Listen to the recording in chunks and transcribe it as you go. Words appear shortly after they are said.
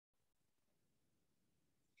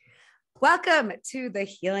Welcome to the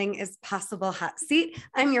Healing is Possible hot seat.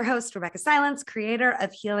 I'm your host, Rebeccah Silence, creator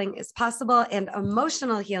of Healing is Possible and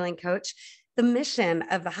emotional healing coach. The mission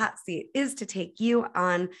of the hot seat is to take you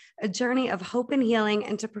on a journey of hope and healing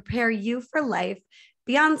and to prepare you for life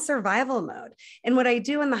beyond survival mode. And what I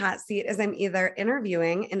do in the hot seat is I'm either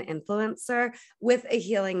interviewing an influencer with a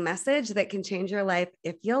healing message that can change your life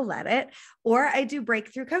if you'll let it, or I do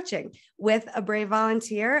breakthrough coaching with a brave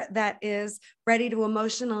volunteer that is ready to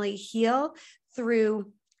emotionally heal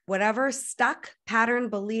through whatever stuck pattern,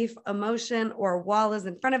 belief, emotion, or wall is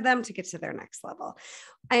in front of them to get to their next level.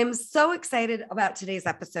 I am so excited about today's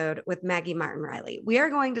episode with Maggie Martin Riley. We are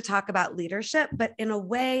going to talk about leadership, but in a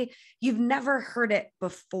way you've never heard it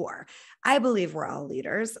before. I believe we're all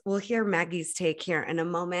leaders. We'll hear Maggie's take here in a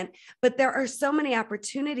moment, but there are so many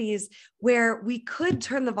opportunities where we could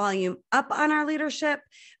turn the volume up on our leadership,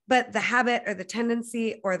 but the habit or the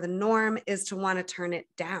tendency or the norm is to want to turn it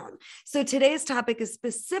down. So today's topic is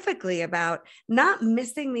specifically about not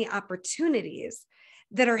missing the opportunities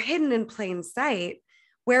that are hidden in plain sight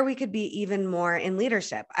where we could be even more in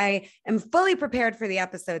leadership. I am fully prepared for the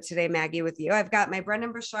episode today, Maggie, with you. I've got my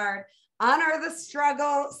Brendan Burchard Honor the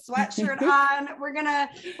Struggle sweatshirt on. We're gonna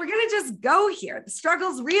just go here. The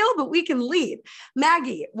struggle's real, but we can lead.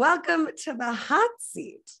 Maggie, welcome to the hot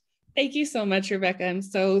seat. Thank you so much, Rebeccah. I'm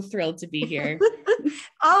so thrilled to be here.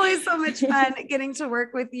 Always so much fun getting to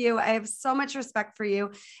work with you. I have so much respect for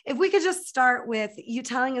you. If we could just start with you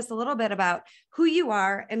telling us a little bit about who you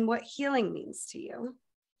are and what healing means to you.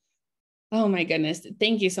 Oh my goodness.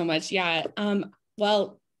 Thank you so much. Yeah.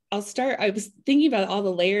 Well, I'll start. I was thinking about all the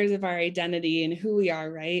layers of our identity and who we are,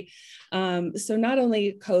 right? So not only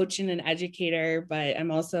a coach and an educator, but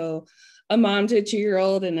I'm also a mom to a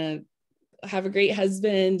 2-year-old and have a great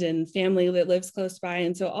husband and family that lives close by.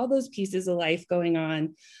 And so all those pieces of life going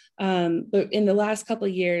on. But in the last couple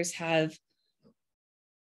of years have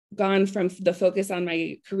gone from the focus on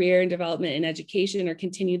my career and development in education, or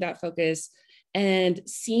continued that focus, and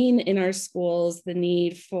seen in our schools the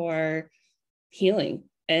need for healing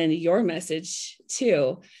and your message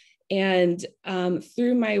too. And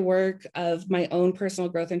through my work of my own personal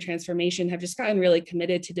growth and transformation, have just gotten really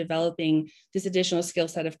committed to developing this additional skill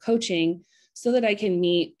set of coaching so that I can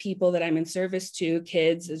meet people that I'm in service to,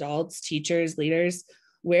 kids, adults, teachers, leaders,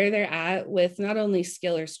 where they're at with not only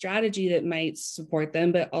skill or strategy that might support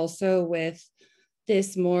them, but also with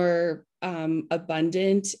this more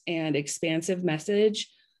abundant and expansive message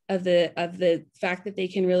of the fact that they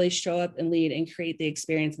can really show up and lead and create the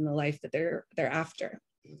experience in the life that they're after.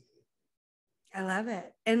 I love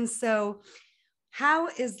it. And so how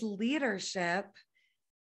is leadership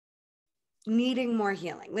needing more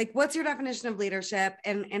healing? Like, what's your definition of leadership,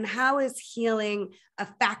 and how is healing a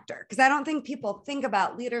factor? Because I don't think people think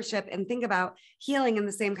about leadership and think about healing in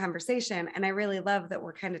the same conversation. And I really love that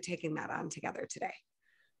we're kind of taking that on together today.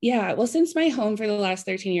 Yeah, well, since my home for the last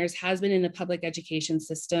 13 years has been in the public education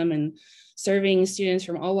system and serving students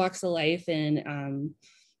from all walks of life in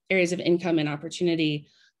areas of income and opportunity,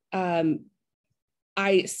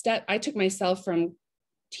 I took myself from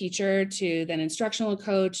teacher to then instructional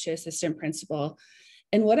coach to assistant principal.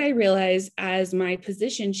 And what I realized as my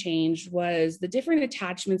position changed was the different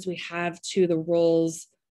attachments we have to the roles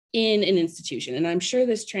in an institution. And I'm sure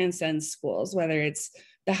this transcends schools, whether it's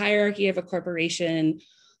the hierarchy of a corporation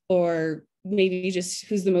or maybe just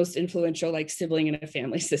who's the most influential, like sibling in a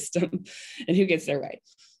family system and who gets their way.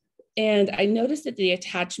 And I noticed that the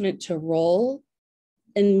attachment to role,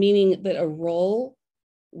 and meaning that a role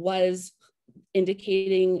was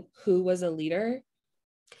indicating who was a leader,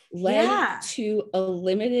 led to a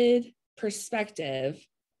limited perspective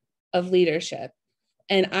of leadership.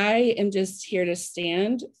 And I am just here to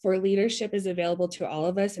stand for leadership is available to all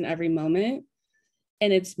of us in every moment.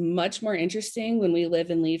 And it's much more interesting when we live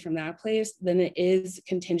and lead from that place than it is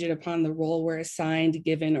contingent upon the role we're assigned,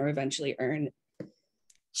 given, or eventually earn.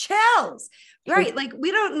 Chills, right? Like,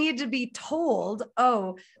 we don't need to be told,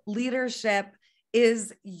 oh, leadership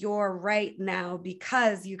is your right now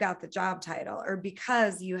because you got the job title or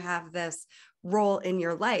because you have this role in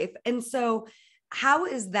your life. And so how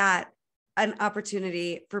is that an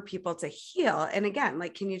opportunity for people to heal? And again,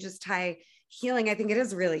 like, can you just tie healing? I think it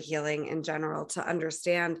is really healing in general to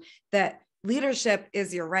understand that leadership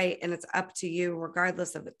is your right and it's up to you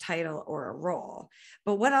regardless of a title or a role.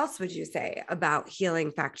 But what else would you say about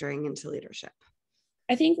healing factoring into leadership?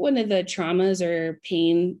 I think one of the traumas or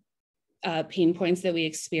pain points that we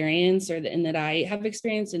experience, and that I have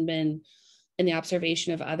experienced and been in the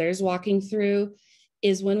observation of others walking through,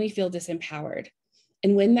 is when we feel disempowered.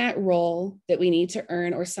 And when that role that we need to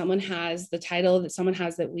earn, or someone has the title that someone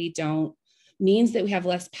has that we don't, means that we have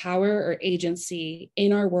less power or agency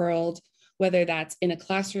in our world, whether that's in a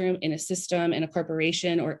classroom, in a system, in a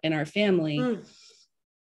corporation, or in our family,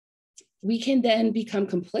 we can then become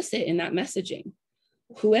complicit in that messaging.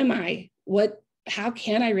 Who am I? How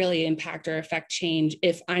can I really impact or affect change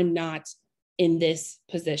if I'm not in this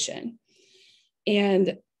position?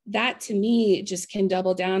 And that to me just can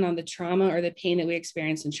double down on the trauma or the pain that we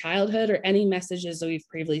experience in childhood, or any messages that we've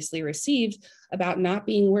previously received about not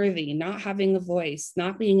being worthy, not having a voice,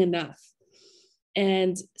 not being enough.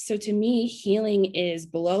 And so to me, healing is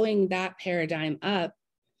blowing that paradigm up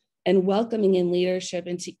and welcoming in leadership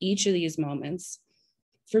into each of these moments.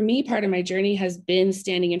 For me, part of my journey has been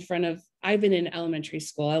standing in front of, I've been in elementary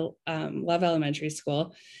school, I love elementary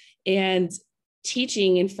school, and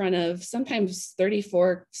teaching in front of sometimes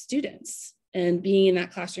 34 students and being in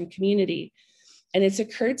that classroom community. And it's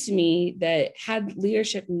occurred to me that had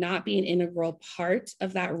leadership not been an integral part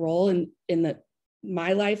of that role in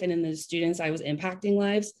my life and in the students I was impacting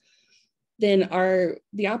lives, then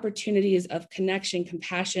the opportunities of connection,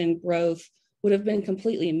 compassion, growth would have been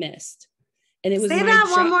completely missed. And it was Say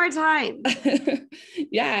that one more time.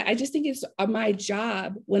 Yeah, I just think it's my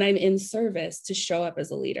job when I'm in service to show up as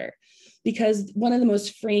a leader. Because one of the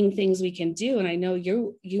most freeing things we can do, and I know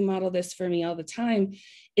you model this for me all the time,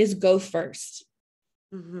 is go first.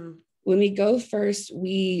 Mm-hmm. When we go first,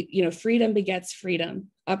 freedom begets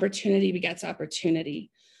freedom. Opportunity begets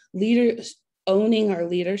opportunity. Leaders owning our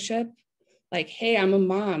leadership, like, hey, I'm a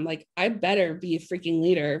mom. Like, I better be a freaking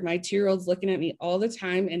leader. My 2-year-old's looking at me all the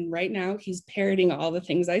time. And right now he's parroting all the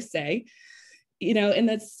things I say,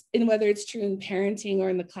 and whether it's true in parenting or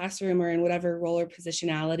in the classroom or in whatever role or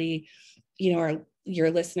positionality, your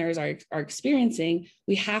listeners are experiencing,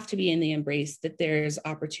 we have to be in the embrace that there's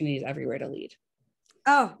opportunities everywhere to lead.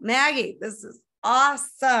 Oh, Maggie, this is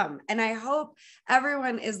awesome. And I hope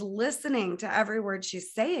everyone is listening to every word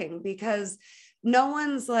she's saying, because no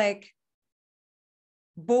one's like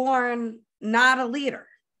born not a leader.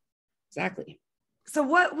 Exactly. So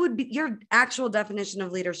what would be your actual definition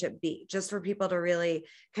of leadership be, just for people to really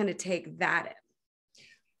kind of take that in?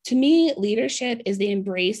 To me, leadership is the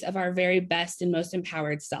embrace of our very best and most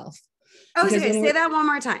empowered self. Oh, okay. Say that one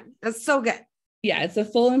more time. That's so good. Yeah, it's a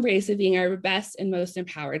full embrace of being our best and most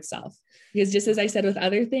empowered self. Because just as I said with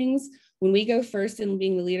other things, when we go first in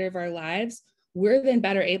being the leader of our lives, we're then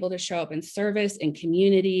better able to show up in service and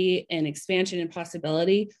community and expansion and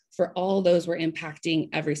possibility for all those we're impacting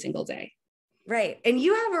every single day. Right. And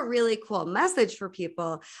you have a really cool message for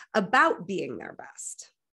people about being their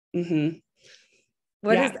best. Mm-hmm.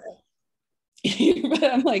 What is it?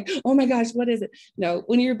 But I'm like, oh my gosh, what is it? No,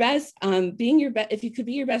 when you're best, being your best, if you could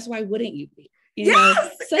be your best, why wouldn't you be?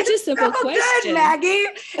 Yes, such a simple question. Good, Maggie.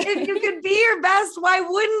 If you could be your best, why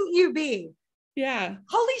wouldn't you be? Yeah.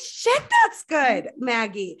 Holy shit, that's good,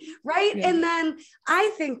 Maggie. Right. Yeah. And then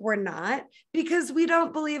I think we're not, because we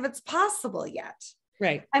don't believe it's possible yet.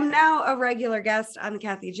 Right. I'm now a regular guest on the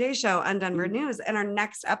Kathy J Show on Denver News. And our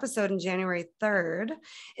next episode on January 3rd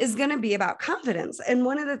is going to be about confidence. And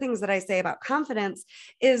one of the things that I say about confidence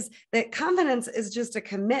is that confidence is just a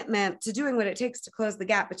commitment to doing what it takes to close the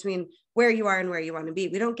gap between where you are and where you want to be.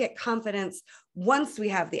 We don't get confidence once we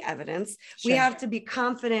have the evidence. Sure. We have to be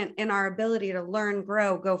confident in our ability to learn,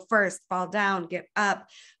 grow, go first, fall down, get up,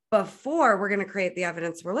 before we're going to create the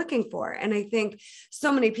evidence we're looking for. And I think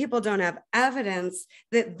so many people don't have evidence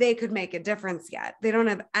that they could make a difference yet. They don't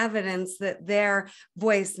have evidence that their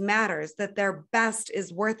voice matters, that their best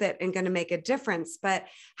is worth it and going to make a difference. But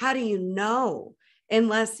how do you know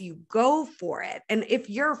unless you go for it? And if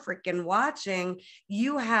you're freaking watching,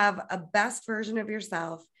 you have a best version of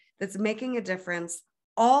yourself that's making a difference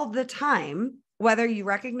all the time, whether you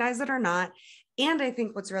recognize it or not. And I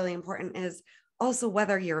think what's really important is also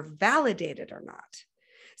whether you're validated or not.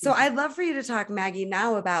 So I'd love for you to talk, Maggie,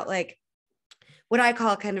 now about like what I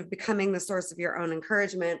call kind of becoming the source of your own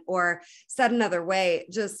encouragement, or said another way,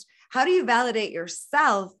 just how do you validate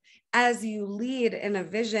yourself as you lead in a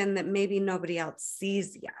vision that maybe nobody else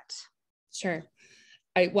sees yet? Sure.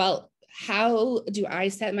 How do I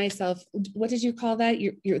set myself? What did you call that?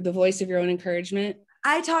 You're the voice of your own encouragement.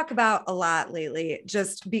 I talk about a lot lately,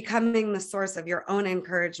 just becoming the source of your own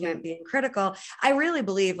encouragement, being critical. I really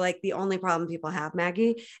believe like the only problem people have,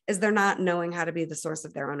 Maggie, is they're not knowing how to be the source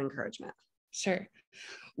of their own encouragement. Sure.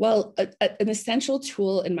 Well, an essential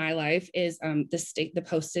tool in my life is the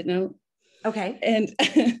Post-it note. Okay. And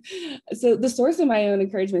so the source of my own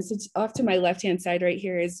encouragement, so off to my left-hand side right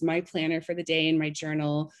here is my planner for the day and my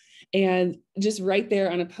journal. And just right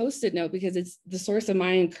there on a Post-it note, because it's the source of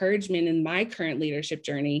my encouragement in my current leadership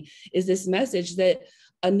journey, is this message that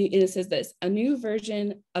it says this, a new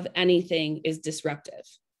version of anything is disruptive.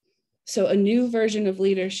 So a new version of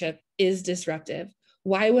leadership is disruptive.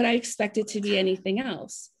 Why would I expect it to be anything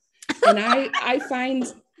else? And I find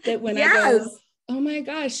that when I go, oh my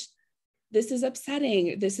gosh, this is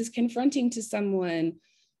upsetting, this is confronting to someone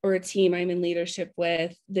or a team I'm in leadership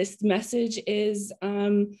with, this message is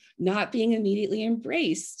not being immediately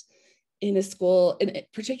embraced in a school, in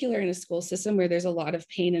particular in a school system where there's a lot of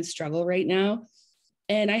pain and struggle right now.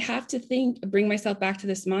 And I have to bring myself back to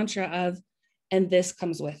this mantra of, and this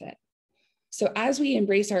comes with it. So as we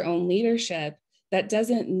embrace our own leadership, that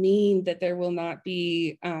doesn't mean that there will not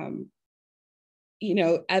be,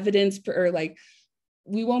 evidence or like,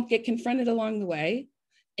 we won't get confronted along the way.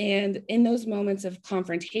 And in those moments of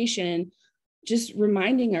confrontation, just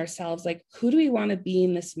reminding ourselves, like, who do we want to be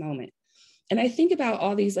in this moment? And I think about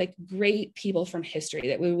all these like great people from history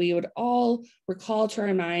that we would all recall to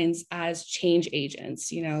our minds as change agents,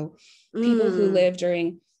 people who lived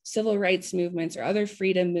during civil rights movements or other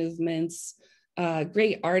freedom movements,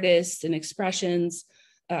 great artists and expressions,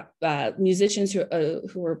 musicians who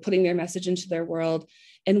were putting their message into their world.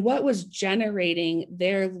 And what was generating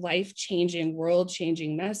their life-changing,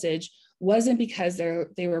 world-changing message wasn't because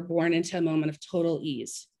they were born into a moment of total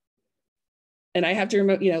ease. And I have to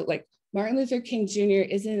remember, like Martin Luther King Jr.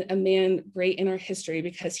 isn't a man great in our history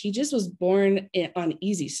because he just was born on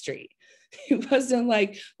Easy Street. He wasn't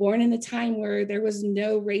like born in a time where there was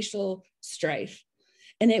no racial strife.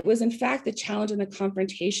 And it was in fact the challenge and the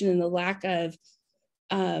confrontation and the lack of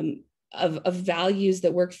values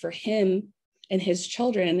that worked for him and his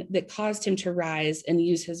children that caused him to rise and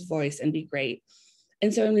use his voice and be great.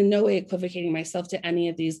 And so I'm in no way equivocating myself to any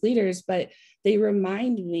of these leaders, but they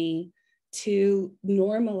remind me to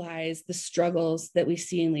normalize the struggles that we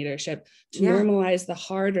see in leadership, to normalize the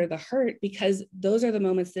hard or the hurt, because those are the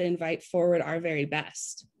moments that invite forward our very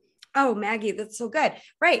best. Oh, Maggie, that's so good.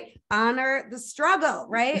 Right. Honor the struggle.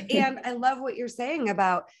 Right. And I love what you're saying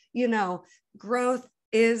about, growth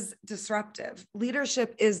is disruptive.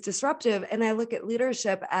 Leadership is disruptive. And I look at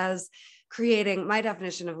leadership as creating, my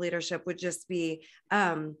definition of leadership would just be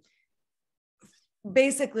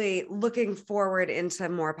basically looking forward into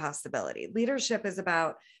more possibility. Leadership is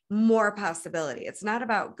about more possibility. It's not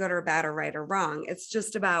about good or bad or right or wrong. It's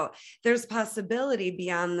just about there's possibility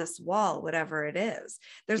beyond this wall, whatever it is.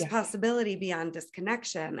 There's possibility beyond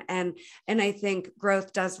disconnection. And I think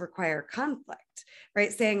growth does require conflict,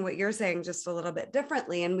 right? Saying what you're saying just a little bit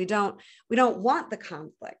differently. And we don't want the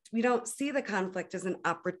conflict. We don't see the conflict as an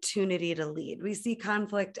opportunity to lead. We see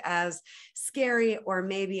conflict as scary, or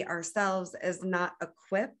maybe ourselves as not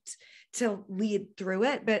equipped to lead through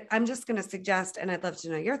it. But I'm just going to suggest, and I'd love to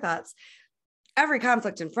know your thoughts, every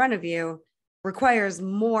conflict in front of you requires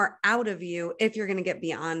more out of you if you're going to get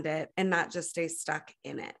beyond it and not just stay stuck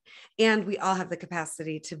in it. And we all have the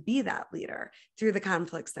capacity to be that leader through the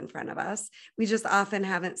conflicts in front of us. We just often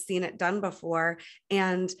haven't seen it done before.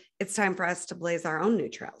 And it's time for us to blaze our own new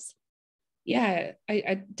trails. Yeah,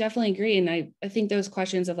 I definitely agree. And I think those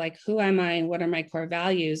questions of like, who am I and what are my core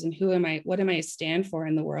values and what am I stand for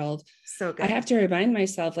in the world? So good. I have to remind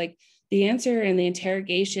myself, like, the answer and the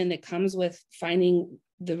interrogation that comes with finding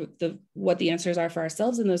what the answers are for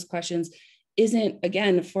ourselves in those questions isn't,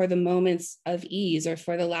 again, for the moments of ease or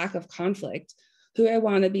for the lack of conflict. Who I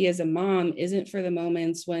want to be as a mom isn't for the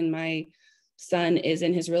moments when my son is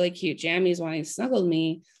in his really cute jammies wanting to snuggle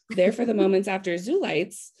me. They're for the moments after zoo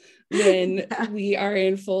lights when we are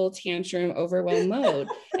in full tantrum overwhelm mode.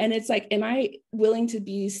 And it's like, am I willing to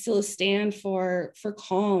be still a stand for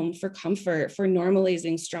calm, for comfort, for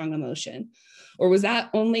normalizing strong emotion? Or was that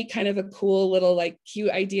only kind of a cool little like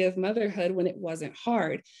cute idea of motherhood when it wasn't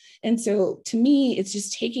hard? And so to me, it's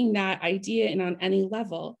just taking that idea and on any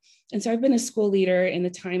level. And so I've been a school leader in the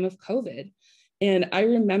time of COVID. And I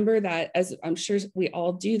remember that, as I'm sure we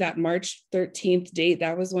all do, that March 13th date,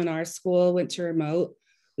 that was when our school went to remote.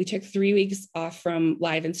 We took 3 weeks off from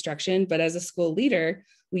live instruction, but as a school leader,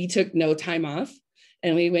 we took no time off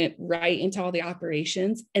and we went right into all the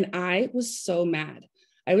operations. And I was so mad.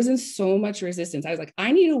 I was in so much resistance. I was like,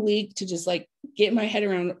 I need a week to just like get my head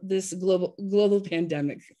around this global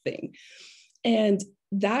pandemic thing. And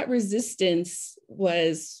that resistance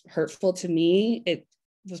was hurtful to me. It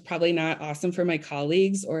was probably not awesome for my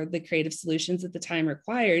colleagues or the creative solutions at the time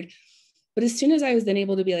required. But as soon as I was then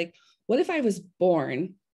able to be like, what if I was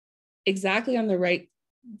born exactly on the right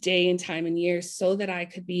day and time and year so that I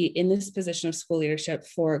could be in this position of school leadership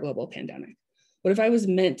for a global pandemic? What if I was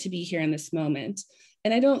meant to be here in this moment?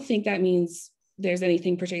 And I don't think that means there's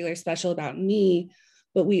anything particularly special about me,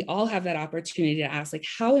 but we all have that opportunity to ask, like,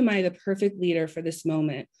 how am I the perfect leader for this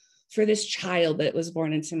moment for this child that was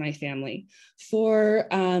born into my family, for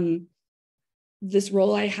this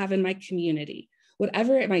role I have in my community,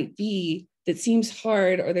 whatever it might be that seems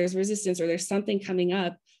hard, or there's resistance, or there's something coming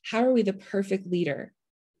up. How are we the perfect leader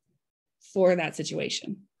for that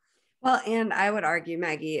situation? Well, and I would argue,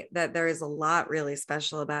 Maggie, that there is a lot really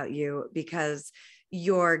special about you, because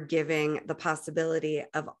you're giving the possibility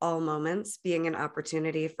of all moments being an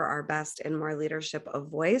opportunity for our best and more leadership of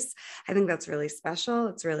voice. I think that's really special.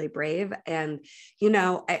 It's really brave. And,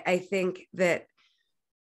 I think that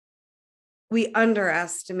we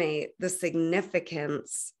underestimate the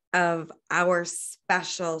significance of our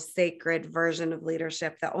special sacred version of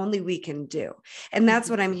leadership that only we can do. And that's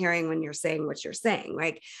what I'm hearing when you're saying what you're saying.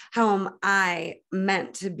 Like, how am I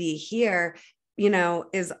meant to be here,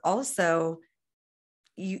 is also,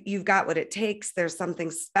 you've got what it takes. There's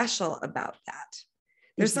something special about that.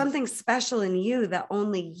 There's something special in you that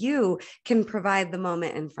only you can provide the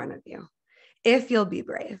moment in front of you, if you'll be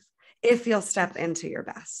brave, if you'll step into your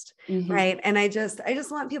best. Right. And I just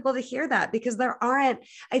want people to hear that, because I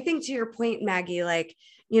think, to your point, Maggie, like,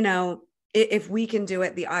 if we can do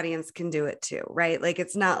it, the audience can do it too. Right. Like,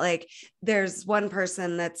 it's not like there's one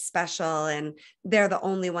person that's special and they're the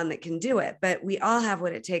only one that can do it, but we all have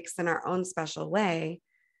what it takes in our own special way.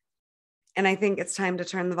 And I think it's time to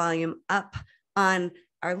turn the volume up on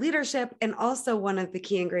our leadership. And also, one of the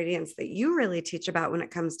key ingredients that you really teach about when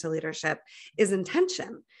it comes to leadership is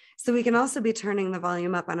intention. So we can also be turning the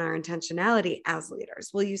volume up on our intentionality as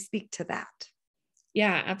leaders. Will you speak to that?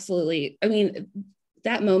 Yeah, absolutely. I mean,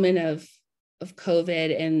 that moment of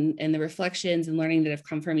COVID and the reflections and learning that have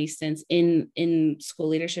come from me since in school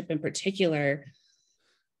leadership in particular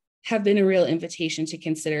have been a real invitation to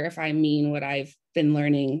consider if I mean what I've been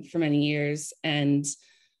learning for many years, and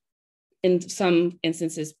in some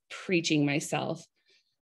instances preaching myself.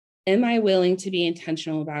 Am I willing to be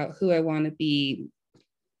intentional about who I want to be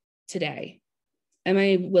today? Am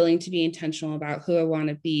I willing to be intentional about who I want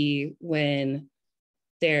to be when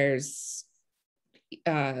there's,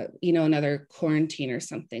 another quarantine or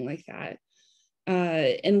something like that?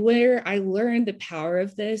 And where I learned the power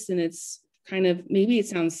of this, and it's kind of, maybe it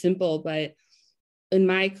sounds simple, but in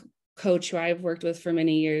my coach who I've worked with for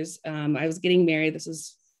many years, I was getting married. This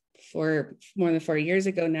was for more than 4 years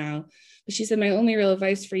ago now. But she said, my only real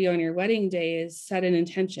advice for you on your wedding day is set an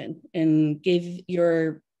intention and give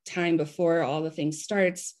your time before all the things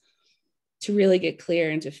starts to really get clear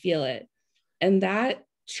and to feel it. And that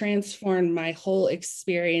transformed my whole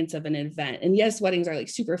experience of an event. And yes, weddings are like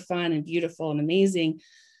super fun and beautiful and amazing.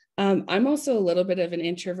 I'm also a little bit of an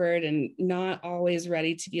introvert and not always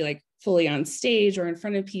ready to be like fully on stage or in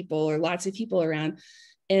front of people or lots of people around.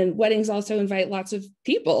 And weddings also invite lots of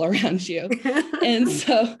people around you. And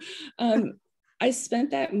so I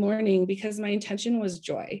spent that morning, because my intention was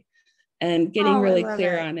joy and getting really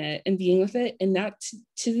clear on it and being with it. And that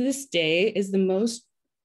to this day is the most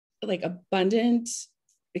like abundant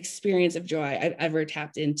experience of joy I've ever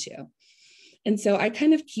tapped into. And so I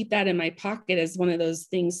kind of keep that in my pocket as one of those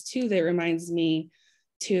things too, that reminds me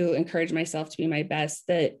to encourage myself to be my best,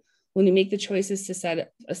 that when we make the choices to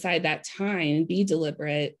set aside that time and be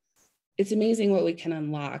deliberate, it's amazing what we can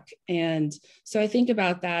unlock. And so I think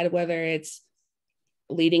about that, whether it's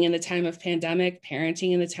leading in the time of pandemic,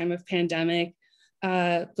 parenting in the time of pandemic,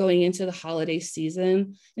 going into the holiday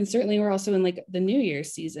season. And certainly we're also in like the New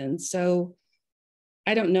Year's season. So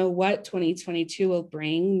I don't know what 2022 will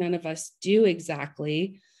bring. None of us do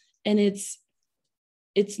exactly. And it's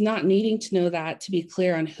not needing to know that to be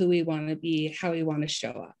clear on who we want to be, how we want to show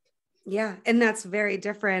up. Yeah. And that's very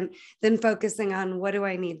different than focusing on what do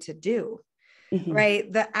I need to do,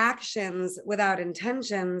 right? The actions without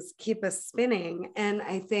intentions keep us spinning. And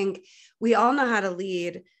I think we all know how to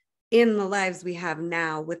lead in the lives we have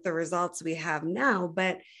now with the results we have now,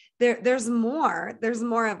 but there's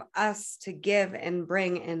more of us to give and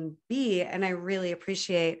bring and be. And I really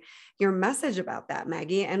appreciate your message about that,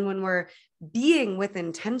 Maggie. And when we're being with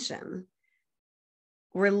intention,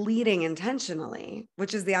 we're leading intentionally,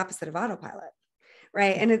 which is the opposite of autopilot,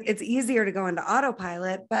 right? And it's easier to go into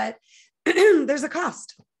autopilot, but there's a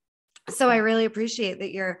cost. So I really appreciate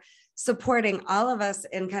that you're supporting all of us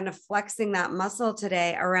in kind of flexing that muscle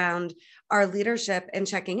today around our leadership and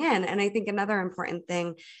checking in. And I think another important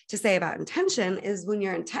thing to say about intention is when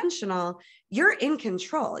you're intentional, you're in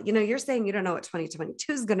control. You know, you're saying you don't know what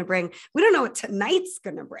 2022 is going to bring. We don't know what tonight's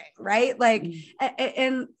going to bring, right? Like,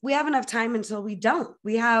 and we have enough time until we don't.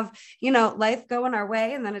 We have, you know, life going our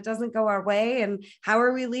way and then it doesn't go our way. And how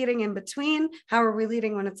are we leading in between? How are we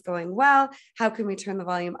leading when it's going well? How can we turn the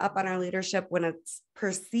volume up on our leadership when it's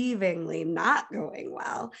perceivingly not going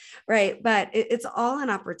well, right? But it's all an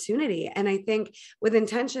opportunity. And I think with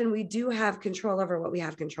intention, we do have control over what we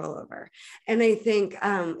have control over. And I think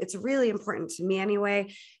it's really important to me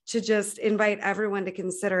anyway, to just invite everyone to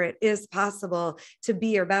consider it is possible to be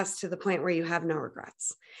your best to the point where you have no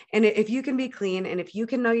regrets. And if you can be clean and if you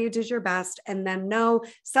can know you did your best and then know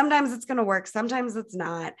sometimes it's going to work, sometimes it's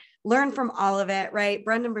not, learn from all of it, right?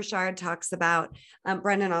 Brendan Burchard talks about,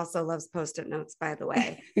 Brendan also loves Post-it notes, by the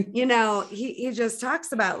way. You know, he just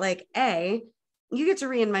talks about like, you get to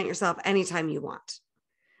reinvent yourself anytime you want.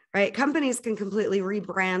 Right? Companies can completely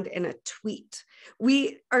rebrand in a tweet.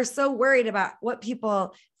 We are so worried about what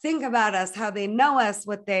people think about us, how they know us,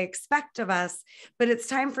 what they expect of us. But it's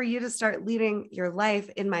time for you to start leading your life,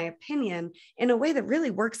 in my opinion, in a way that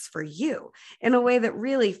really works for you, in a way that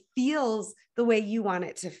really feels the way you want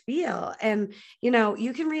it to feel. And, you know,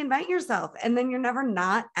 you can reinvent yourself and then you're never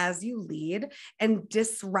not as you lead and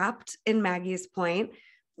disrupt, in Maggie's point.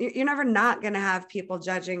 You're never not going to have people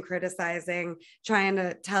judging, criticizing, trying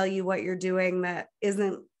to tell you what you're doing that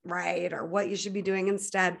isn't right or what you should be doing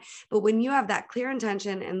instead. But when you have that clear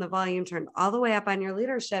intention and the volume turned all the way up on your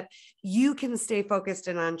leadership, you can stay focused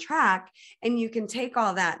and on track, and you can take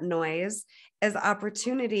all that noise as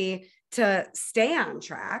opportunity to stay on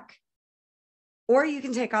track, or you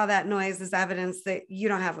can take all that noise as evidence that you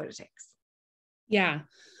don't have what it takes. Yeah.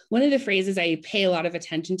 One of the phrases I pay a lot of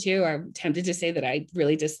attention to, or I'm tempted to say that I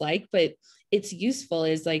really dislike, but it's useful,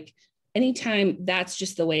 is like, anytime "that's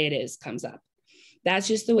just the way it is" comes up. That's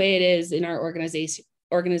just the way it is in our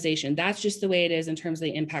organization. That's just the way it is in terms of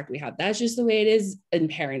the impact we have. That's just the way it is in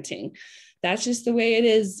parenting. That's just the way it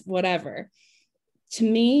is, whatever. To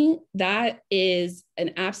me, that is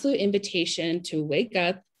an absolute invitation to wake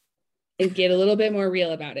up and get a little bit more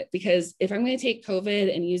real about it. Because if I'm going to take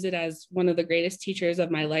COVID and use it as one of the greatest teachers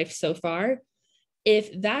of my life so far,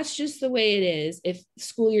 if that's just the way it is, if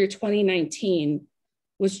school year 2019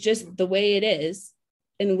 was just the way it is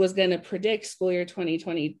and was going to predict school year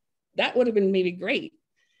 2020, that would have been maybe great.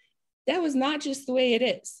 That was not just the way it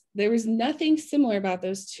is. There was nothing similar about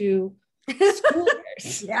those two school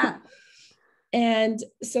years. Yeah. And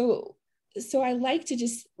so I like to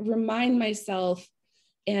just remind myself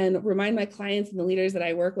and remind my clients and the leaders that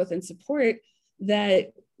I work with and support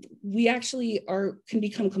that we actually can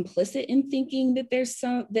become complicit in thinking that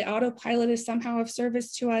the autopilot is somehow of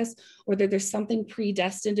service to us, or that there's something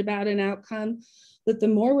predestined about an outcome. But the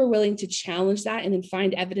more we're willing to challenge that and then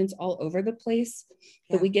find evidence all over the place,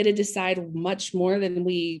 that we get to decide much more than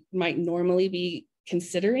we might normally be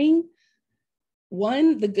considering.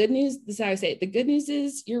 One, the good news, this is how I say it, the good news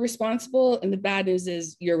is you're responsible, and the bad news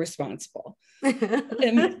is you're responsible.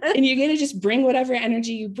 and you get to just bring whatever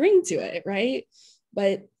energy you bring to it, right?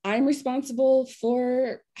 But I'm responsible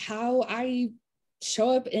for how I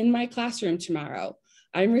show up in my classroom tomorrow.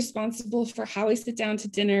 I'm responsible for how I sit down to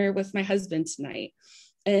dinner with my husband tonight.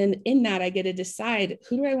 And in that, I get to decide,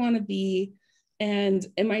 who do I want to be? And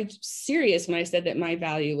am I serious when I said that my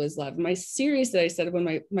value was love? Am I serious that I said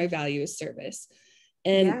when my value is service?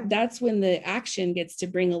 And that's when the action gets to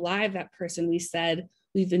bring alive that person we said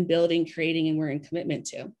we've been building, creating, and we're in commitment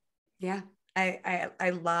to. Yeah. I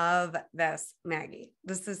love this, Maggie.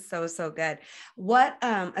 This is so good. What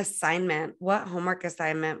what homework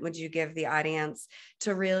assignment would you give the audience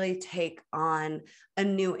to really take on a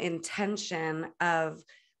new intention of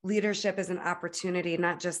leadership as an opportunity,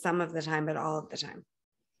 not just some of the time, but all of the time?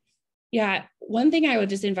 Yeah. One thing I would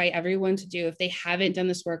just invite everyone to do, if they haven't done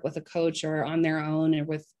this work with a coach or on their own or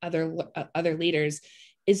with other leaders,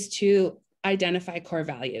 is to identify core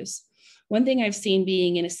values. One thing I've seen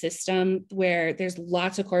being in a system where there's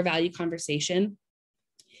lots of core value conversation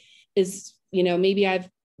is, maybe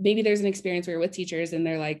there's an experience where you're with teachers and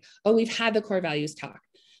they're like, oh, we've had the core values talk.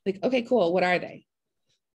 Like, okay, cool. What are they?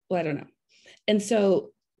 Well, I don't know. And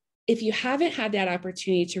so if you haven't had that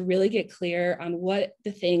opportunity to really get clear on what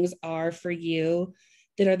the things are for you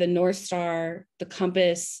that are the North Star, the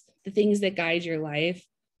compass, the things that guide your life,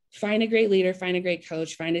 find a great leader, find a great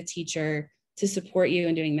coach, find a teacher to support you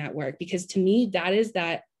in doing that work. Because to me, that is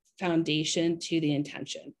that foundation to the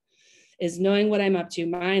intention, is knowing what I'm up to.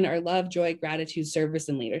 Mine are love, joy, gratitude, service,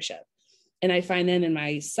 and leadership. And I find them in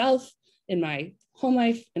myself, in my home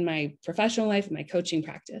life, in my professional life, in my coaching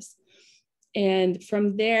practice. And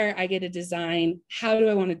from there, I get to design, how do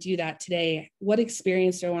I want to do that today? What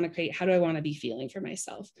experience do I want to create? How do I want to be feeling for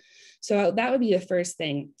myself? So that would be the first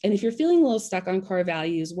thing. And if you're feeling a little stuck on core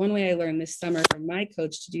values, one way I learned this summer from my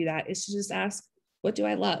coach to do that is to just ask, what do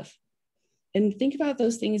I love? And think about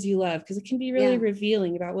those things you love, because it can be really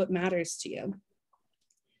revealing about what matters to you.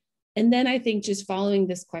 And then I think just following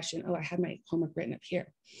this question, I have my homework written up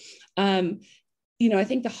here. I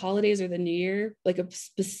think the holidays or the New Year, like a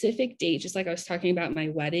specific date, just like I was talking about my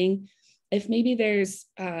wedding, if maybe there's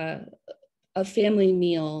a family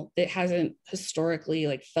meal that hasn't historically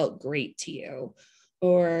like felt great to you,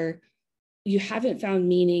 or you haven't found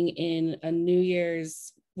meaning in a New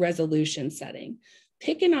Year's resolution setting,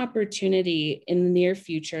 pick an opportunity in the near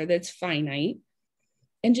future that's finite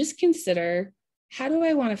and just consider, how do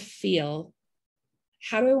I want to feel?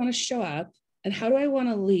 How do I want to show up? And how do I want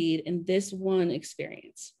to lead in this one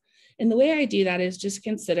experience? And the way I do that is just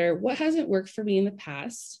consider, what hasn't worked for me in the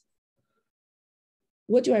past?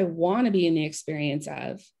 What do I want to be in the experience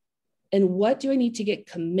of? And what do I need to get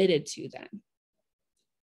committed to then?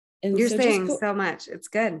 And you're saying so much. It's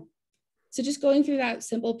good. So just going through that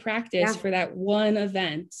simple practice for that one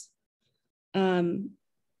event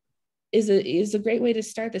is a great way to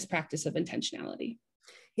start this practice of intentionality.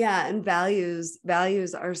 Yeah. And values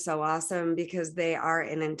are so awesome because they are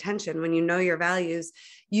an intention. When you know your values,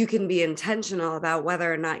 you can be intentional about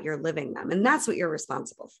whether or not you're living them. And that's what you're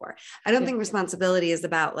responsible for. I don't think responsibility is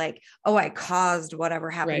about like, oh, I caused whatever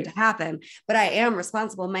happened to happen, but I am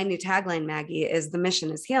responsible. My new tagline, Maggie, is the mission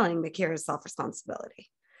is healing, the cure is self-responsibility,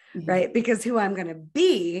 right? Because who I'm going to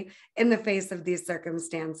be in the face of these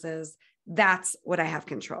circumstances, that's what I have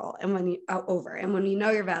control. And when you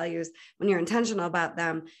know your values, when you're intentional about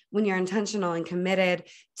them, when you're intentional and committed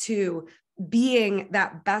to being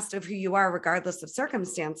that best of who you are, regardless of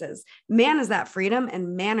circumstances, man, is that freedom,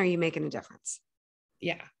 and man, are you making a difference.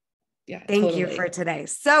 Yeah. Thank you for today.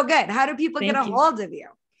 So good. How do people get a hold of you?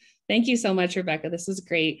 Thank you so much, Rebecca. This was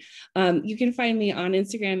great. You can find me on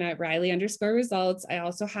Instagram at Riley_results. I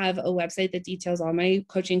also have a website that details all my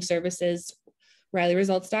coaching services,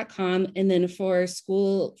 RileyResults.com. And then for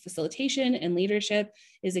school facilitation and leadership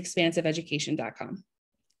is expansiveeducation.com.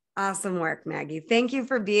 Awesome work, Maggie. Thank you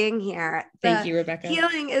for being here. Thank you, Rebecca.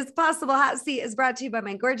 Healing is Possible Hot Seat is brought to you by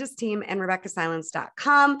my gorgeous team and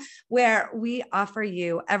RebeccahSilence.com, where we offer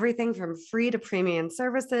you everything from free to premium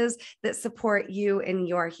services that support you in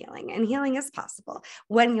your healing. And healing is possible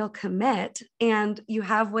when you'll commit and you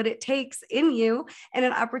have what it takes in you and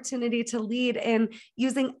an opportunity to lead in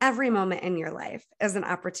using every moment in your life as an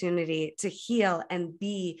opportunity to heal and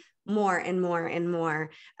be more and more and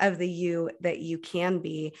more of the you that you can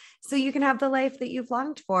be, so you can have the life that you've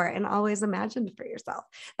longed for and always imagined for yourself.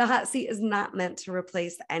 The hot seat is not meant to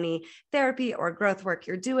replace any therapy or growth work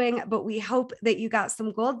you're doing, but we hope that you got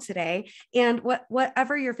some gold today. And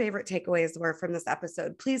whatever your favorite takeaways were from this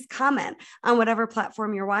episode, please comment on whatever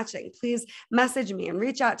platform you're watching. Please message me and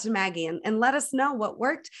reach out to Maggie and let us know what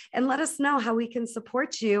worked, and let us know how we can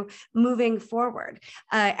support you moving forward.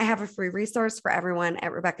 I have a free resource for everyone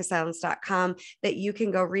at RebeccahSilence.com that you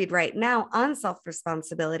can go read right now on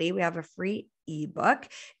self-responsibility. We have a free ebook.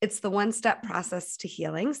 It's the one-step process to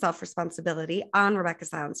healing, self-responsibility, on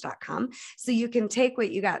RebeccahSilence.com. So you can take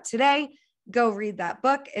what you got today, go read that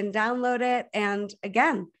book and download it. And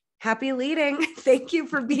again, happy leading. Thank you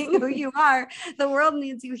for being who you are. The world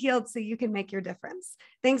needs you healed so you can make your difference.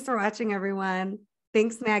 Thanks for watching, everyone.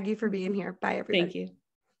 Thanks, Maggie, for being here. Bye, everybody. Thank you.